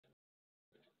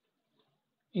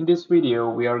In this video,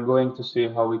 we are going to see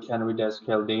how we can read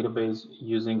SQL database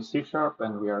using C#,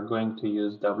 and we are going to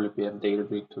use WPF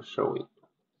DataGrid to show it.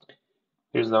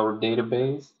 Here's our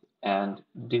database, and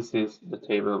this is the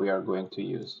table we are going to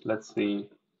use. Let's see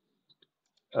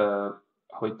how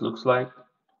it looks like.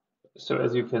 So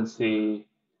as you can see,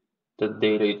 the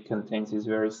data it contains is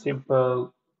very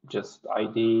simple, just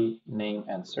ID, name,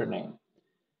 and surname.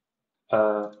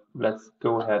 Let's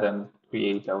go ahead and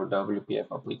create our WPF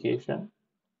application.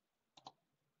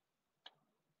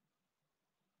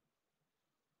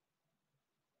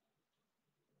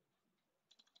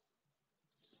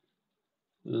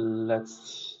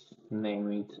 Let's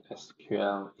name it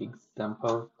SQL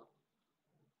example.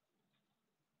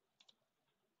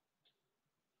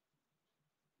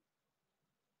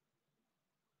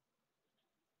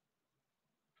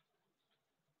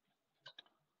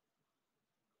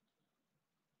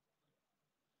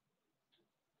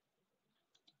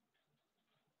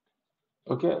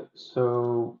 Okay,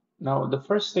 so now the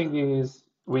first thing is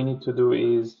we need to do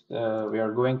is we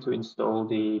are going to install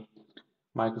the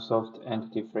Microsoft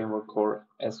Entity Framework or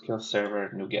SQL Server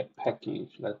NuGet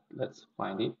package. Let's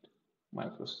find it.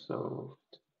 Microsoft.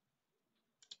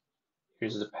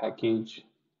 Here's the package.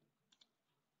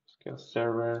 SQL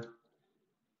Server.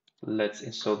 Let's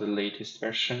install the latest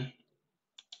version.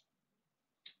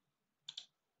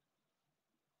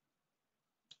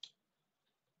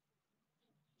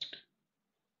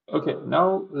 Okay,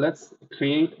 now let's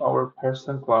create our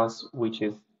person class, which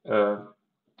is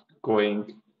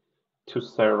going to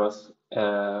serve us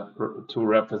to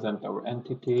represent our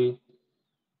entity.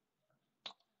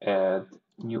 Add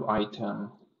new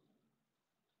item.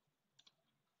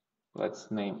 Let's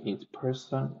name it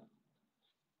person.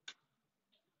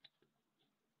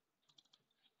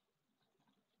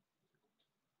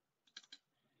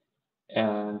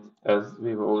 And as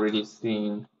we've already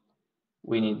seen,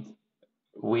 we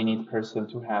need person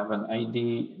to have an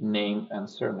ID, name, and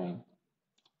surname.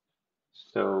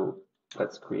 So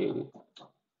let's create it.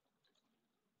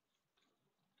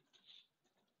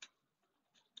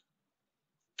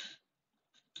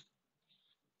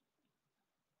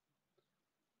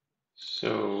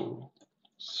 So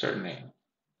surname.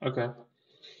 Okay.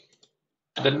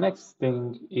 The next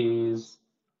thing is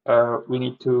we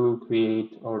need to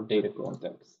create our data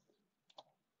context.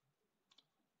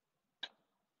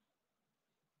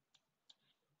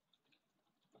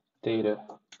 Data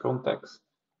context.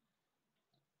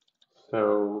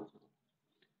 So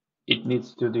it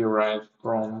needs to derive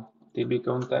from DB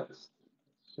context.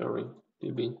 Sorry,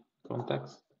 DB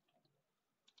context.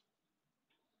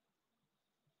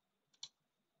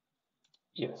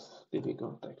 Yes, DB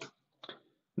context.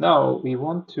 Now we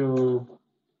want to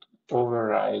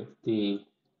override the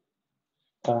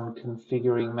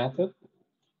onConfiguring method.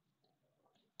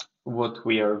 What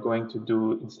we are going to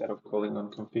do instead of calling on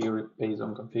configure based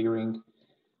on configuring,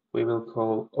 we will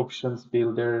call options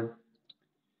builder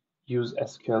use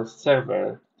SQL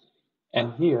server,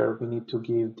 and here we need to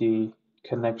give the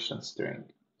connection string.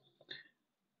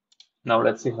 Now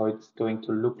let's see how it's going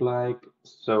to look like.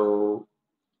 So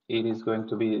it is going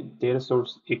to be data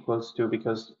source equals to,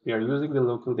 because we are using the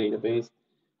local database,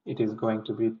 it is going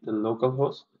to be the local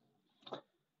host.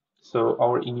 So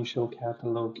our initial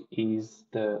catalog is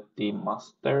the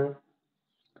master,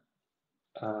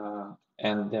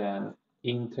 and then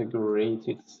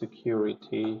integrated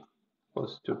security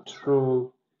equals to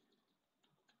true,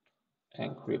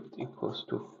 encrypt equals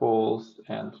to false,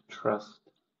 and trust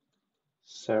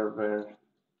server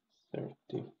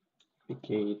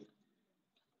certificate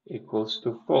equals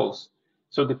to false.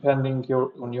 So depending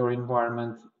on your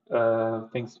environment,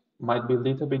 things might be a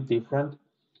little bit different,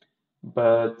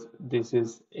 but this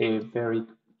is a very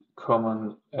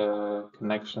common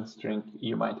connection string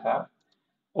you might have.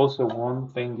 Also, one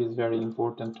thing is very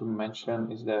important to mention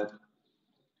is that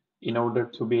in order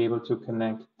to be able to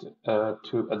connect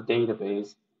to a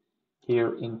database,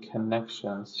 here in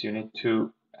connections, you need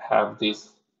to have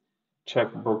this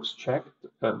checkbox checked.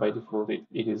 By default, it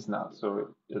is not.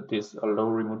 So this allow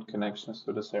remote connections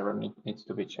to the server needs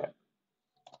to be checked.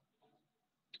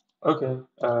 Okay,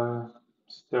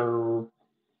 so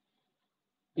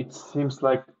it seems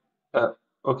like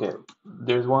okay,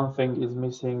 there's one thing is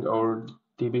missing our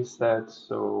DB set,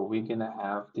 so we're gonna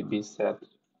have DB set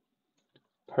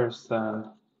persons.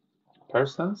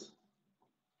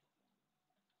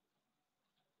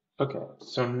 Okay,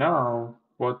 so now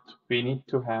what we need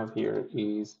to have here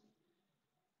is,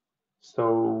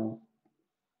 so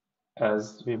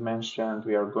as we mentioned,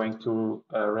 we are going to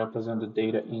represent the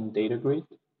data in DataGrid.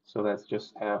 So let's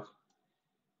just have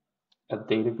a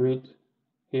DataGrid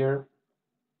here.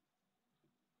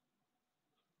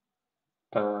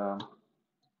 Yeah,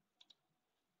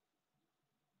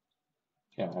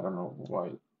 I don't know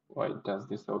why it does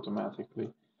this automatically.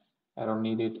 I don't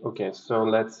need it. Okay, so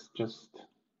let's just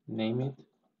name it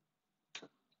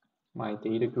my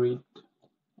data grid.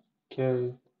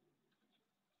 Okay.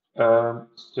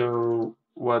 So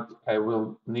what I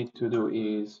will need to do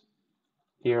is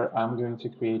here I'm going to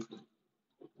create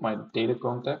my data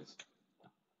context,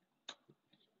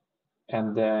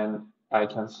 and then I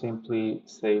can simply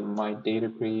say my data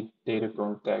grid data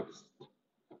context.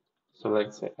 So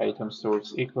let's say item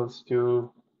source equals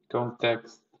to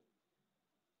context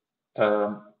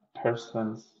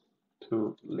persons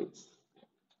to list.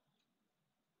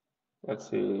 Let's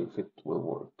see if it will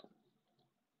work.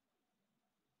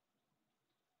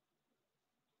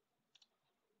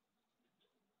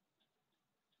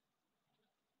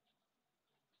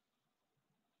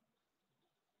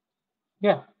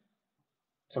 Yeah,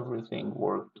 everything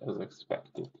worked as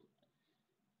expected.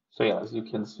 So yeah, as you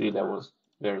can see, that was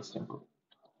very simple.